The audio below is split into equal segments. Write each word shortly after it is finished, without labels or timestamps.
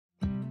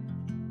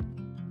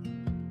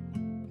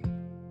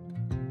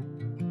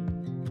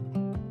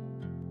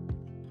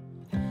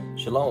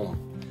Shalom.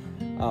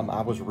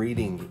 I was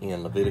reading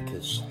in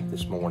Leviticus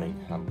this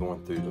morning. I'm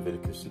going through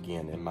Leviticus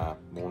again in my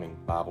morning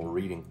Bible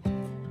reading,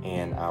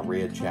 and I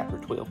read chapter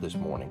 12 this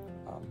morning,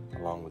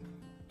 along with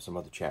some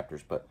other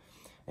chapters. But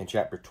in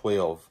chapter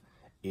 12,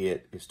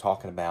 it is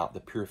talking about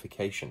the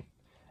purification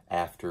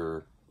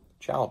after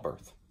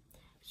childbirth.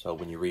 So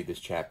when you read this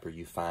chapter,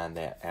 you find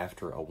that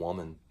after a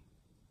woman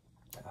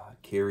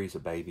carries a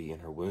baby in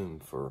her womb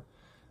for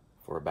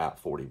about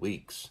 40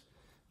 weeks,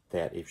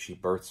 that if she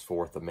births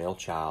forth a male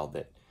child,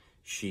 that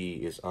she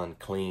is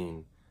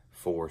unclean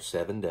for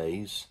 7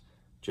 days,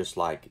 just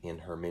like in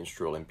her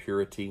menstrual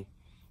impurity.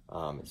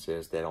 It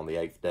says that on the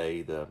 8th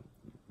day, the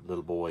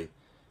little boy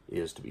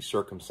is to be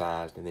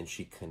circumcised, and then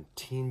she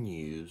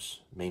continues,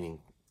 meaning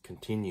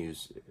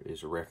continues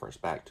is a reference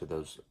back to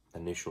those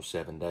initial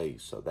 7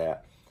 days. So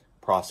that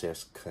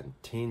process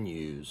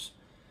continues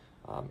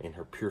in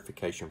her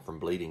purification from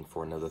bleeding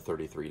for another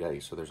 33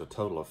 days. So there's a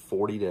total of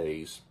 40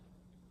 days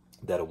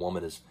that a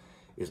woman is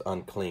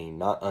unclean,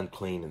 not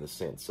unclean in the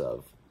sense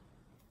of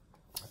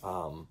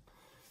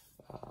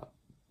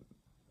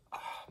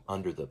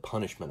under the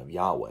punishment of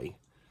Yahweh,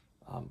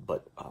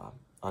 but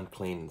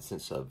unclean in the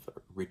sense of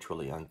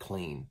ritually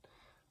unclean,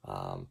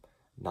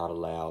 not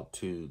allowed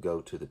to go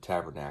to the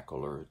tabernacle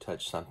or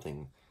touch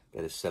something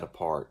that is set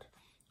apart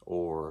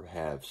or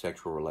have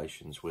sexual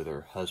relations with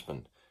her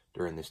husband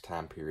during this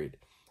time period.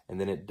 And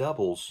then it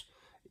doubles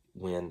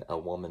when a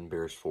woman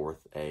bears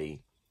forth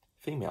a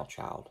female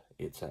child.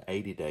 It's an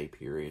 80-day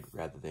period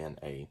rather than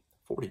a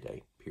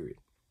 40-day period.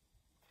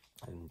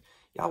 And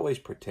Yahweh's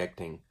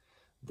protecting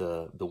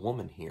the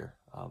woman here.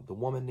 The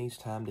woman needs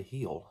time to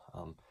heal.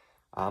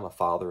 I'm a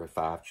father of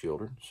 5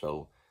 children,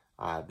 so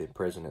I've been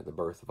present at the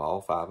birth of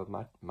all 5 of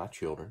my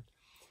children.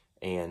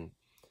 And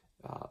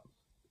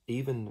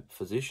even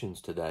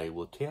physicians today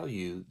will tell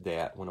you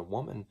that when a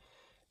woman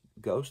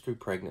goes through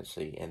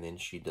pregnancy and then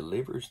she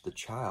delivers the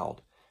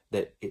child,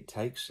 that it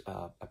takes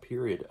a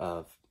period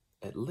of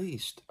at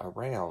least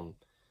around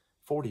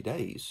 40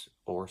 days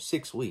or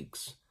 6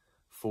 weeks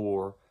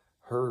for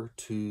her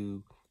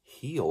to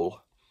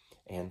heal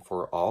and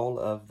for all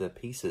of the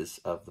pieces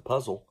of the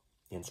puzzle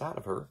inside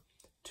of her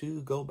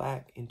to go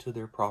back into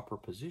their proper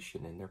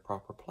position, in their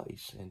proper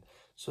place. And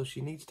so she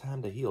needs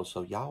time to heal.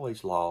 So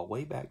Yahweh's law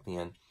way back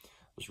then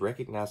was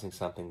recognizing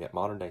something that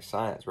modern day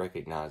science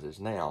recognizes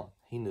now.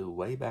 He knew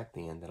way back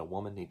then that a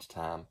woman needs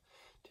time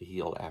to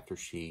heal after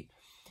she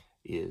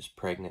is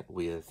pregnant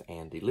with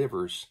and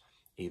delivers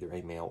either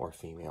a male or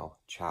female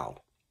child.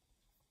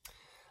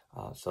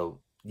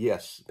 So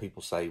yes,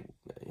 people say,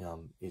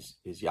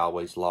 is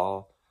Yahweh's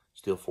law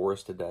still for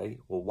us today?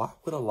 Well, why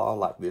would a law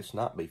like this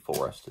not be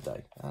for us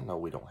today? I know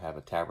we don't have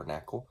a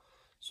tabernacle,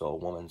 so a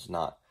woman's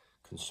not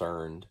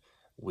concerned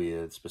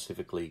with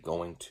specifically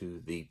going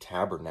to the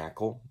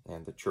tabernacle,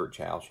 and the church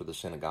house or the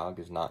synagogue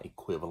is not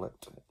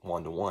equivalent,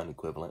 one-to-one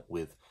equivalent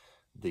with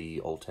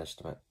the Old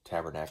Testament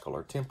tabernacle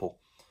or temple.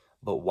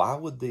 But why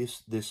would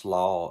this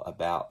law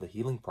about the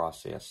healing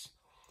process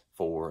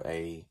for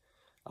a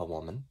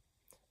woman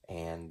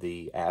and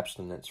the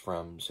abstinence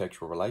from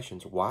sexual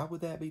relations, why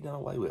would that be done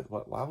away with?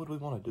 Why would we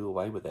want to do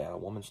away with that? A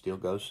woman still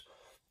goes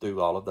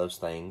through all of those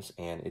things,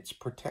 and it's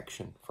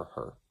protection for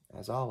her,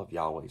 as all of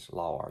Yahweh's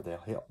law are.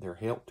 They're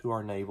help to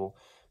our navel,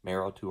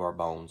 marrow to our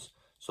bones,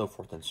 so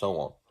forth and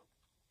so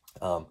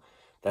on.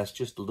 That's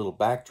just a little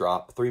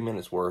backdrop, 3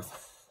 minutes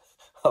worth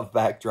of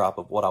backdrop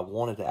of what I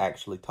wanted to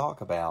actually talk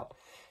about.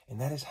 And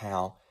that is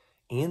how,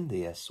 in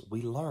this,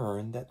 we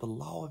learn that the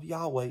law of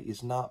Yahweh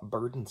is not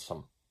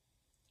burdensome.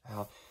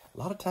 Now, a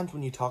lot of times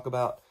when you talk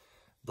about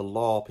the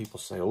law,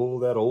 people say, oh,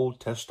 that Old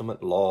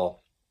Testament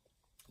law,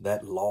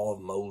 that law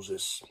of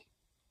Moses,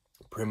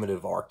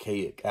 primitive,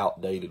 archaic,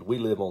 outdated. We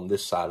live on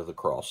this side of the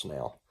cross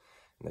now.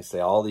 And they say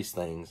all these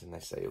things, and they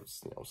say it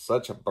was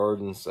such a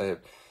burden. Say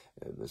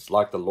it's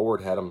like the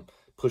Lord had them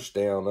pushed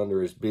down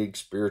under his big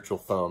spiritual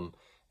thumb,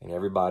 and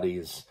everybody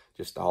is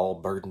just all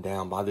burdened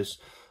down by this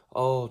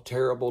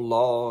terrible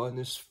law and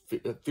this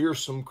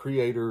fearsome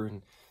creator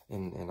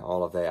and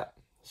all of that.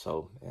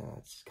 So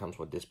it comes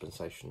with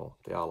dispensational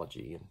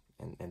theology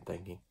and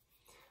thinking.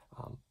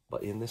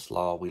 But in this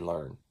law, we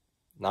learn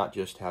not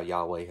just how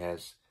Yahweh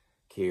has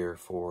care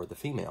for the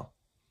female,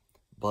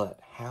 but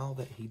how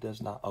that he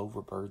does not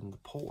overburden the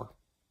poor.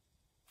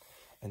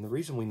 And the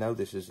reason we know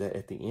this is that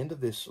at the end of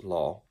this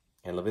law,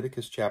 in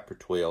Leviticus chapter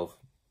 12,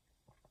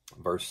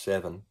 verse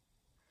 7,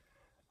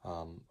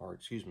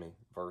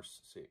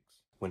 verse 6,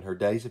 when her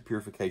days of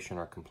purification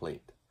are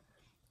complete,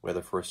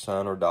 whether for a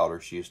son or daughter,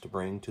 she is to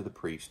bring to the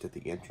priest at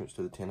the entrance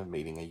to the tent of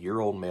meeting a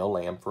year-old male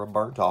lamb for a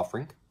burnt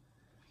offering,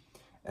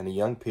 and a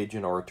young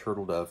pigeon or a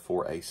turtle dove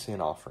for a sin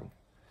offering.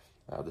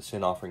 The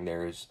sin offering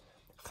there is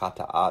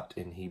chata'at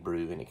in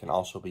Hebrew, and it can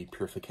also be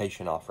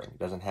purification offering. It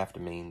doesn't have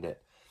to mean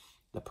that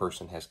the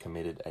person has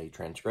committed a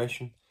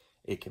transgression.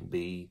 It can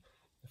be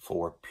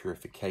for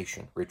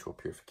purification, ritual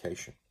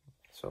purification.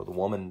 So the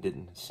woman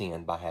didn't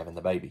sin by having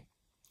the baby,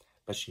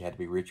 but she had to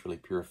be ritually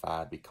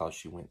purified because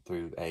she went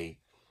through a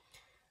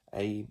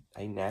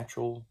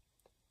natural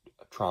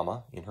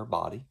trauma in her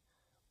body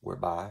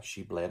whereby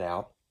she bled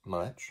out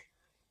much,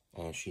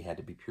 and she had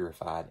to be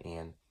purified,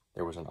 and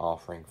there was an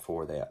offering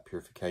for that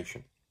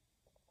purification.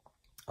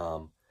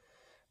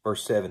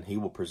 Verse 7, he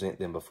will present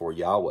them before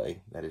Yahweh,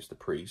 that is the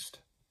priest,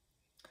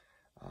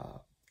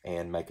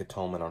 and make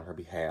atonement on her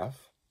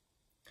behalf.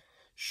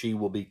 She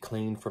will be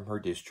clean from her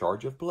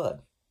discharge of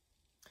blood.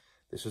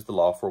 This is the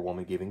law for a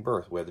woman giving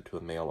birth, whether to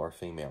a male or a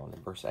female. And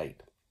in verse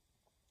 8,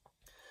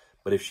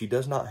 but if she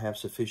does not have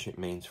sufficient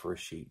means for a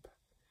sheep,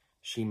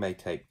 she may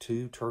take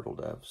 2 turtle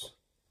doves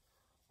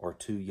or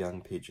 2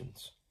 young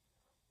pigeons,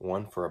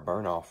 one for a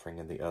burnt offering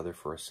and the other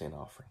for a sin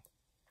offering.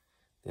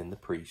 Then the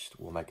priest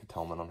will make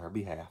atonement on her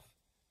behalf,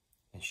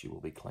 and she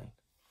will be clean.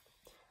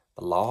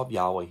 The law of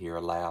Yahweh here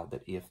allowed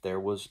that if there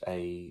was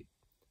a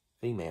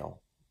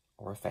female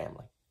or a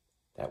family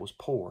that was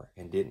poor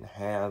and didn't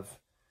have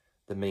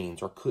the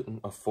means or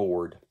couldn't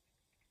afford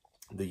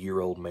the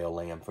year-old male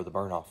lamb for the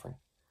burnt offering,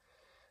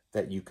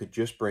 that you could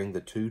just bring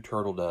the 2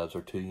 turtle doves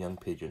or 2 young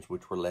pigeons,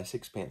 which were less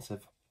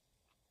expensive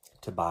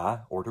to buy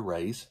or to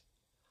raise,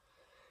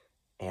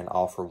 and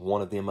offer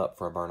one of them up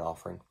for a burnt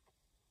offering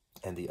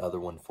and the other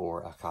one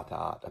for a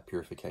kata'at, a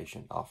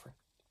purification offering.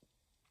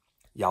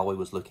 Yahweh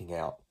was looking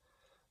out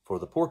for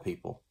the poor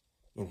people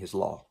in his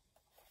law.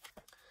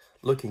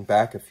 Looking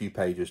back a few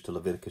pages to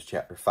Leviticus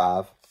chapter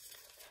 5,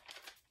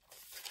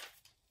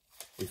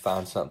 we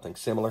find something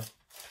similar.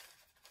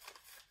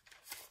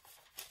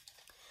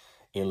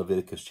 In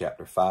Leviticus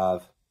chapter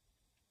 5,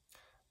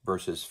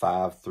 verses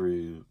 5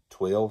 through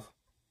 12.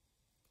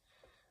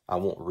 I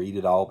won't read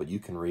it all, but you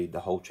can read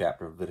the whole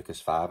chapter of Leviticus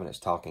 5, and it's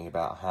talking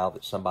about how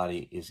that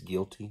somebody is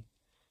guilty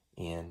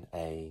in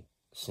a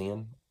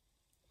sin.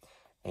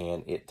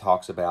 And it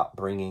talks about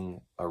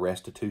bringing a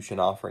restitution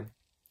offering.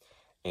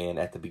 And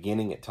at the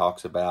beginning, it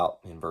talks about,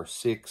 in verse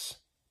 6,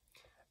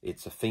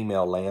 it's a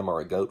female lamb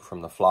or a goat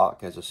from the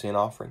flock as a sin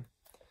offering.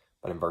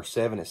 But in verse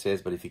 7, it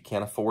says, but if he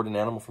can't afford an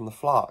animal from the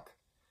flock,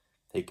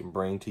 he can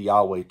bring to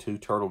Yahweh 2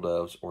 turtle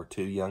doves or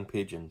 2 young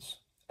pigeons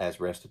as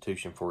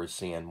restitution for his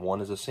sin.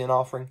 One as a sin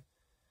offering,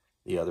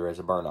 the other as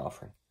a burnt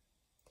offering.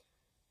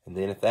 And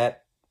then if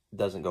that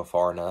doesn't go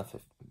far enough,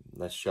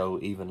 let's show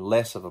even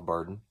less of a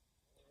burden.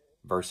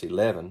 Verse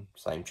 11,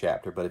 same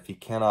chapter, but if he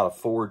cannot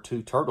afford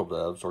 2 turtle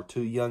doves or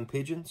 2 young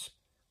pigeons,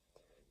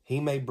 he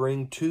may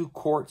bring 2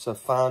 quarts of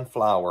fine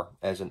flour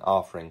as an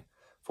offering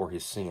for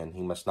his sin.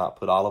 He must not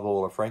put olive oil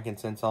or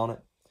frankincense on it,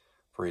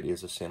 for it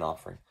is a sin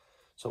offering.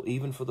 So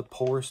even for the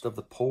poorest of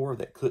the poor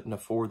that couldn't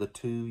afford the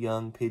 2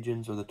 young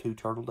pigeons or the 2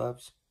 turtle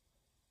doves,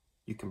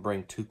 you can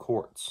bring 2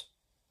 quarts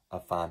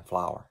of fine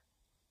flour.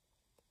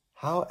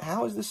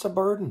 How is this a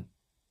burden?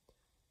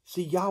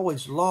 See,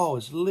 Yahweh's law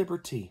is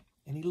liberty,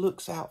 and he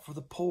looks out for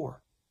the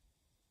poor.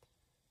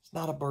 It's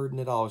not a burden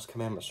at all. His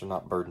commandments are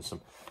not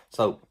burdensome.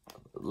 So,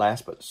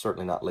 last but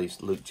certainly not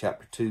least, Luke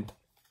chapter 2.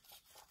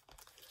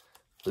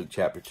 Luke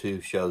chapter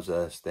 2 shows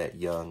us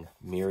that young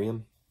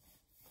Miriam,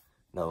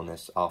 known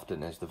as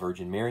often as the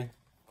Virgin Mary,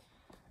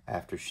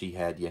 after she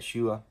had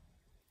Yeshua,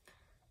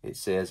 it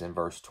says in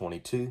verse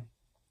 22,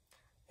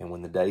 and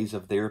when the days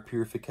of their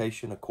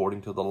purification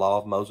according to the law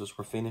of Moses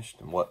were finished,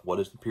 and what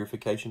is the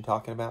purification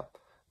talking about?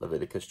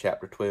 Leviticus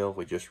chapter 12,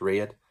 we just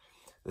read.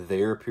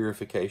 Their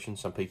purification,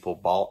 some people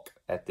balk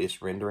at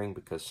this rendering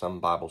because some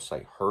Bibles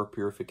say her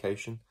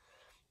purification.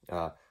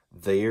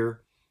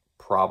 Their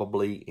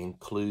probably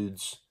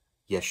includes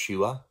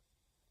Yeshua.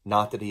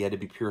 Not that he had to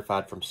be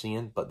purified from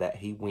sin, but that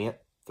he went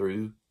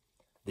through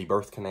the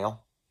birth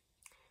canal.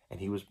 And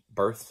he was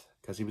birthed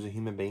because he was a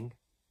human being.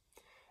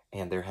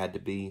 And there had to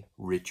be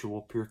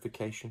ritual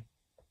purification.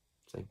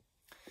 See?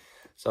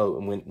 So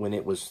when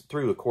it was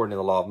through, according to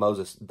the law of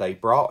Moses, they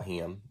brought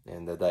him,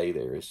 and the they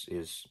there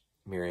is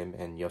Miriam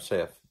and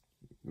Joseph,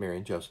 Mary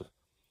and Joseph.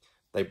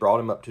 They brought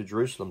him up to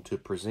Jerusalem to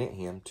present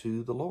him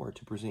to the Lord,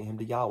 to present him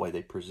to Yahweh.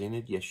 They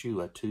presented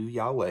Yeshua to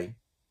Yahweh.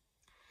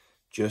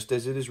 Just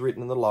as it is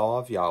written in the law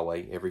of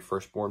Yahweh, every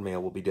firstborn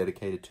male will be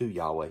dedicated to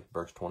Yahweh,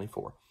 verse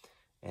 24,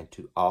 and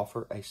to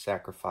offer a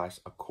sacrifice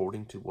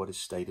according to what is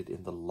stated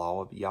in the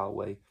law of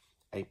Yahweh,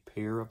 a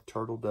pair of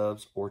turtle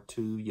doves or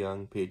 2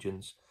 young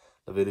pigeons,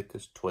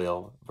 Leviticus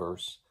 12,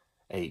 verse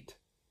 8.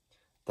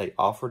 They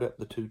offered up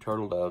the 2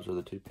 turtle doves or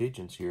the 2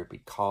 pigeons here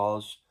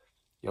because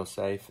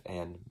Joseph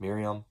and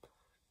Miriam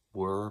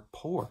were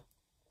poor.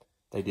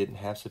 They didn't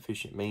have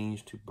sufficient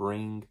means to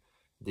bring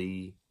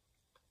the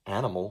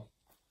animal,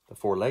 the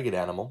 4-legged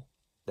animal,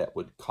 that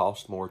would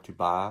cost more to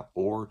buy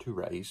or to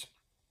raise.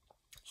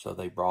 So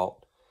they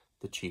brought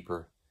the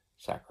cheaper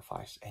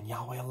sacrifice. And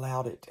Yahweh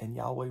allowed it, and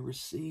Yahweh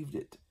received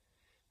it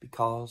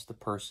because the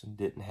person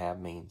didn't have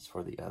means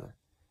for the other.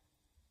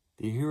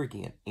 Here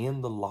again,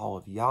 in the law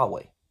of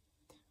Yahweh,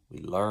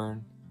 we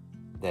learn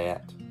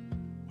that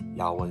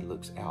Yahweh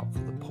looks out for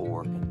the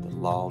poor, and the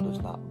law does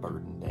not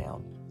burden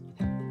down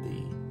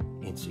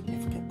the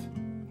insignificant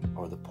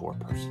or the poor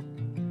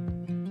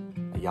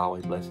person. May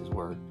Yahweh bless his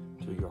word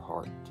to your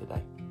heart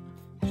today.